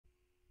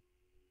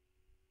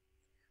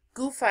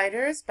Goo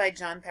Fighters by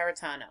John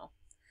Paratano.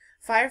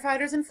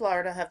 Firefighters in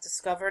Florida have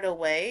discovered a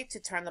way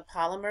to turn the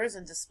polymers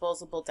in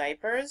disposable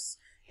diapers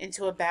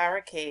into a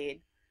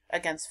barricade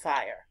against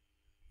fire.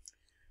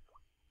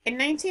 In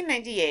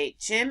 1998,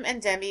 Jim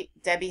and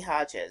Debbie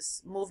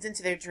Hodges moved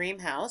into their dream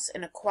house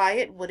in a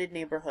quiet, wooded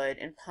neighborhood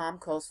in Palm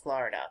Coast,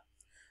 Florida.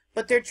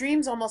 But their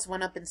dreams almost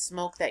went up in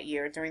smoke that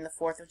year during the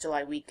 4th of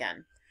July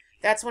weekend.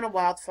 That's when a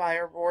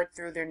wildfire roared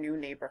through their new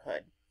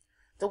neighborhood.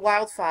 The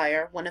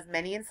wildfire, one of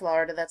many in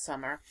Florida that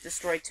summer,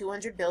 destroyed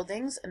 200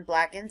 buildings and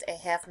blackened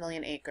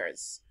 500,000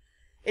 acres.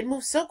 It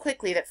moved so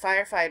quickly that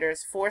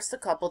firefighters forced the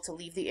couple to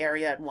leave the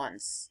area at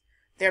once.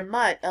 Their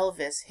mutt,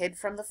 Elvis, hid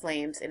from the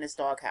flames in his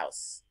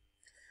doghouse.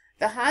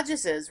 The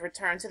Hodgeses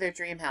returned to their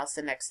dream house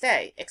the next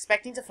day,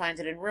 expecting to find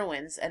it in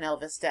ruins and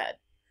Elvis dead.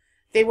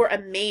 They were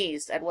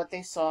amazed at what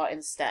they saw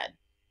instead.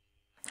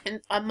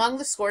 Among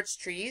the scorched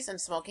trees and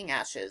smoking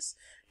ashes,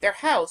 their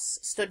house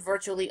stood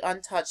virtually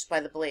untouched by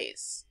the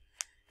blaze.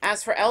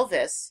 As for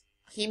Elvis,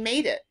 he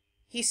made it.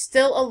 He's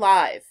still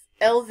alive.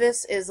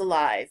 Elvis is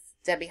alive,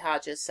 Debbie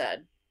Hodges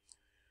said.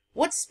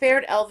 What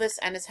spared Elvis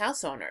and his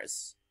house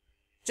owners?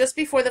 Just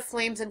before the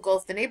flames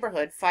engulfed the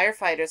neighborhood,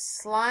 firefighters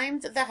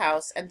slimed the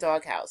house and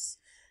doghouse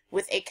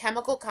with a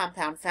chemical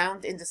compound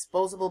found in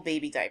disposable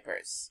baby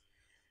diapers.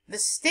 The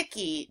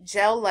sticky,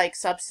 gel-like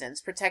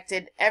substance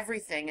protected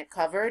everything it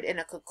covered in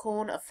a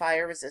cocoon of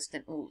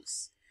fire-resistant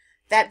ooze.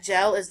 That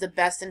gel is the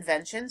best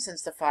invention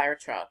since the fire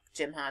truck,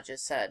 Jim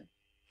Hodges said.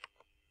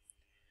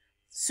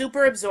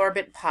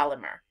 Superabsorbent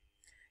polymer.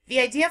 The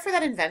idea for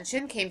that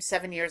invention came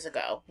 7 years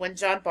ago, when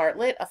John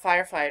Bartlett, a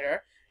firefighter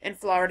in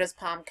Florida's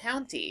Palm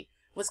County,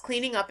 was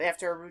cleaning up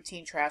after a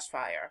routine trash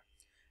fire.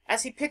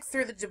 As he picked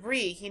through the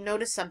debris, he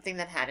noticed something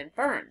that hadn't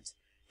burned.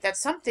 That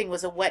something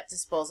was a wet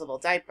disposable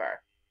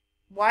diaper.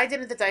 Why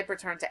didn't the diaper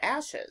turn to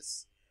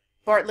ashes?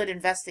 Bartlett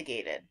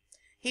investigated.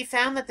 He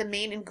found that the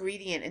main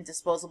ingredient in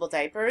disposable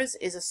diapers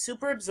is a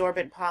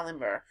superabsorbent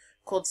polymer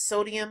called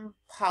sodium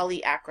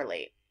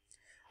polyacrylate.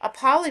 A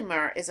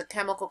polymer is a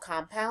chemical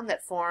compound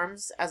that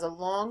forms as a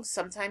long,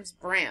 sometimes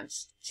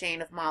branched,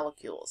 chain of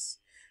molecules.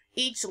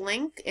 Each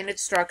link in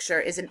its structure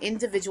is an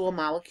individual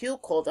molecule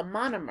called a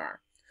monomer.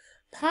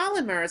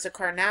 Polymers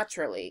occur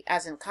naturally,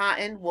 as in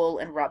cotton, wool,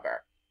 and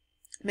rubber.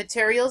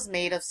 Materials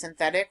made of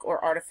synthetic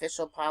or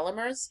artificial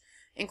polymers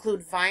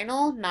include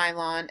vinyl,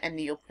 nylon, and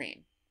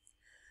neoprene.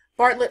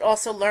 Bartlett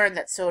also learned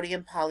that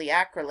sodium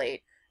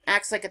polyacrylate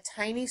acts like a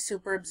tiny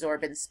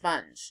superabsorbent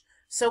sponge,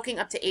 soaking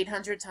up to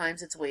 800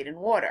 times its weight in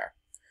water.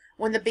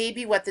 When the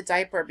baby wet the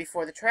diaper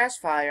before the trash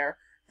fire,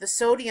 the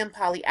sodium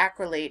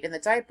polyacrylate in the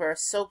diaper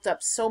soaked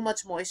up so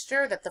much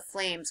moisture that the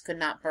flames could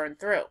not burn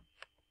through.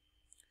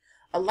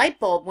 A light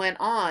bulb went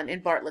on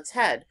in Bartlett's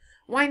head.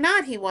 Why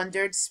not, he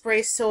wondered,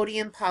 spray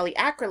sodium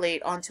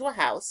polyacrylate onto a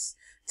house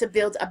to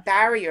build a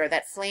barrier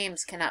that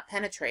flames cannot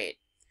penetrate?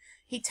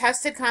 He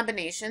tested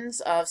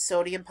combinations of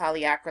sodium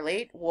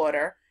polyacrylate,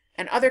 water,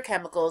 and other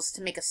chemicals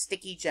to make a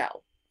sticky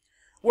gel.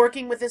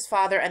 Working with his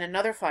father and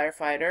another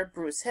firefighter,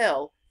 Bruce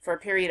Hill, for a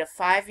period of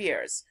 5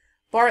 years,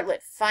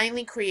 Bartlett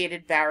finally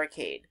created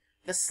Barricade,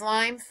 the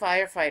slime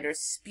firefighters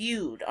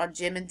spewed on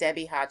Jim and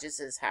Debbie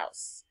Hodges'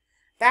 house.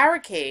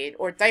 Barricade,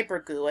 or diaper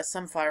goo as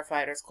some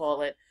firefighters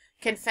call it,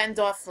 can fend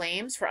off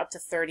flames for up to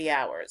 30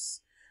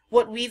 hours.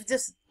 What we've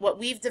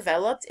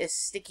developed is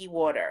sticky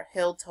water,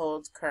 Hill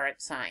told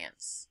Current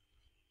Science.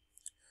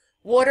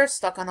 Water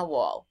stuck on a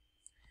wall.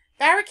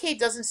 Barricade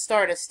doesn't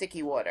start as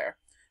sticky water.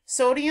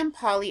 Sodium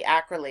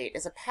polyacrylate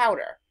is a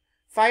powder.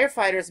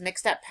 Firefighters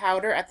mix that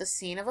powder at the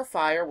scene of a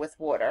fire with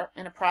water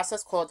in a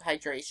process called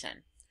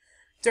hydration.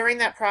 During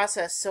that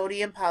process,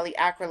 sodium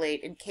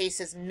polyacrylate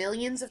encases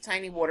millions of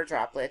tiny water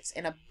droplets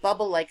in a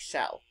bubble-like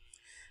shell.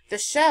 The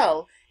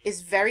shell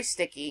is very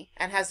sticky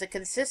and has the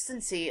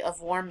consistency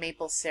of warm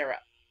maple syrup.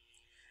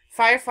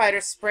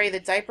 Firefighters spray the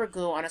diaper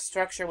goo on a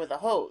structure with a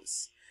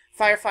hose.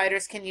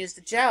 Firefighters can use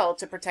the gel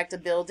to protect a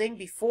building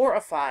before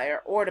a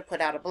fire or to put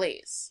out a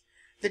blaze.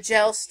 The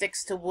gel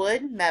sticks to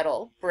wood,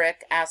 metal,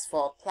 brick,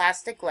 asphalt,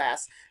 plastic,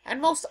 glass,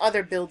 and most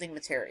other building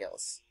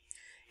materials.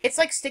 It's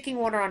like sticking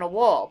water on a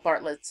wall,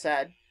 Bartlett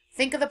said.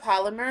 Think of the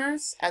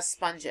polymers as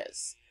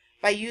sponges.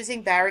 By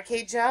using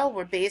Barricade gel,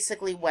 we're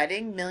basically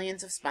wetting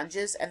millions of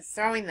sponges and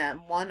throwing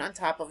them one on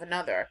top of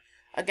another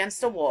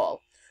against a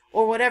wall,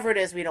 or whatever it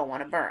is we don't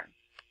want to burn.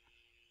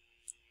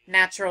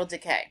 Natural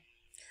decay.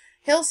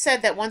 Hill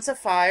said that once a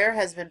fire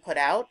has been put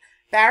out,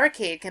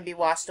 Barricade can be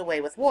washed away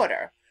with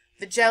water.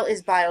 The gel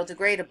is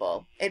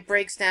biodegradable. It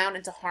breaks down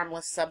into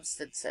harmless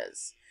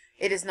substances.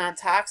 It is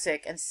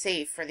non-toxic and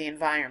safe for the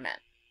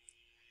environment.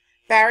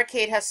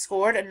 Barricade has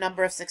scored a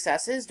number of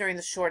successes during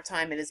the short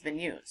time it has been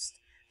used.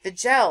 The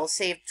gel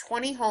saved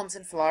 20 homes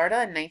in Florida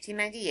in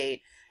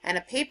 1998 and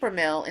a paper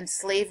mill in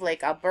Slave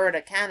Lake,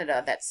 Alberta,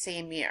 Canada that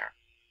same year.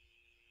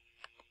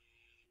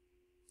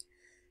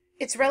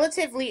 It's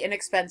relatively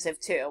inexpensive,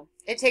 too.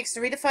 It takes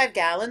 3 to 5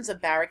 gallons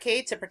of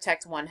Barricade to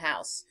protect one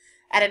house,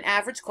 at an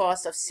average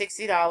cost of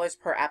 $60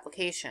 per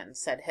application,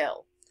 said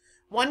Hill.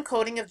 One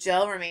coating of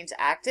gel remains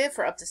active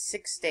for up to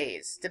 6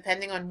 days,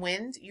 depending on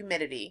wind,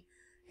 humidity,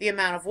 the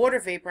amount of water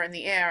vapor in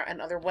the air, and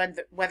other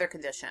weather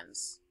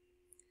conditions.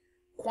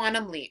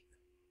 Quantum leap.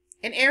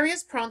 In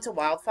areas prone to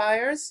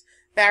wildfires,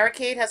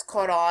 barricade has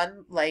caught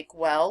on like,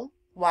 well,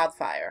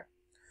 wildfire.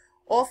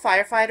 All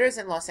firefighters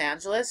in Los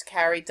Angeles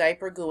carry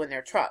diaper goo in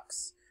their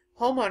trucks.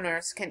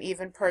 Homeowners can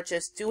even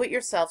purchase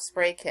do-it-yourself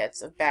spray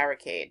kits of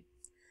barricade.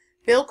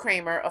 Bill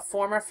Kramer, a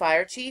former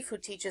fire chief who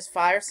teaches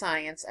fire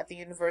science at the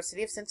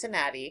University of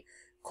Cincinnati,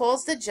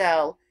 calls the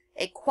gel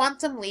a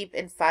quantum leap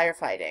in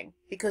firefighting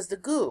because the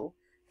goo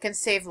can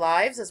save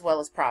lives as well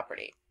as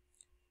property.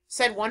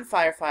 Said one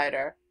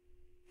firefighter,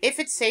 "If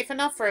it's safe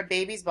enough for a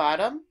baby's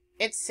bottom,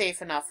 it's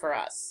safe enough for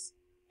us."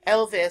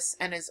 Elvis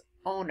and his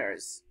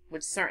owners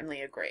would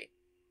certainly agree.